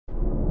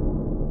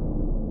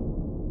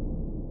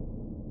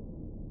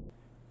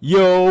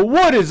Yo,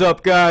 what is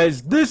up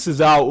guys? This is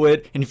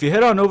Outwit, and if you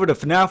head on over to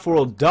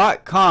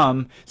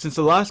FNAFworld.com, since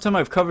the last time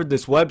I've covered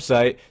this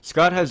website,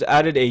 Scott has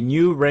added a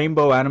new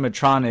rainbow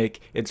animatronic.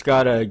 It's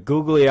got a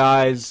googly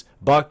eyes,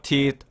 buck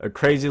teeth, a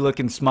crazy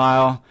looking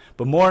smile,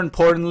 but more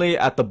importantly,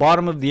 at the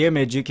bottom of the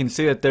image you can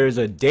see that there's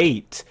a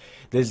date.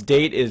 This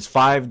date is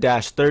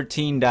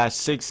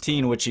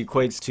 5-13-16, which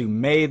equates to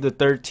May the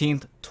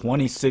 13th,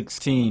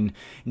 2016.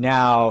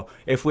 Now,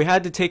 if we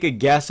had to take a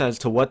guess as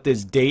to what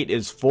this date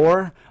is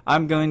for,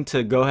 I'm going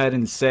to go ahead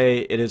and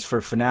say it is for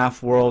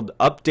FNAF World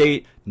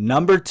Update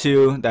number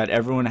 2 that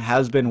everyone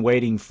has been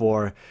waiting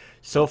for.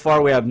 So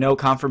far, we have no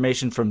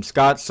confirmation from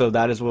Scott, so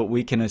that is what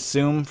we can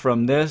assume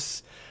from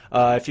this.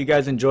 If you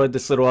guys enjoyed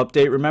this little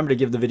update, remember to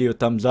give the video a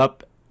thumbs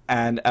up.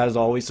 And as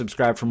always,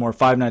 subscribe for more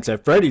Five Nights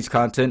at Freddy's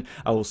content.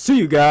 I will see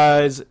you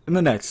guys in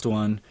the next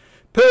one.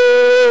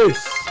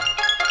 Peace!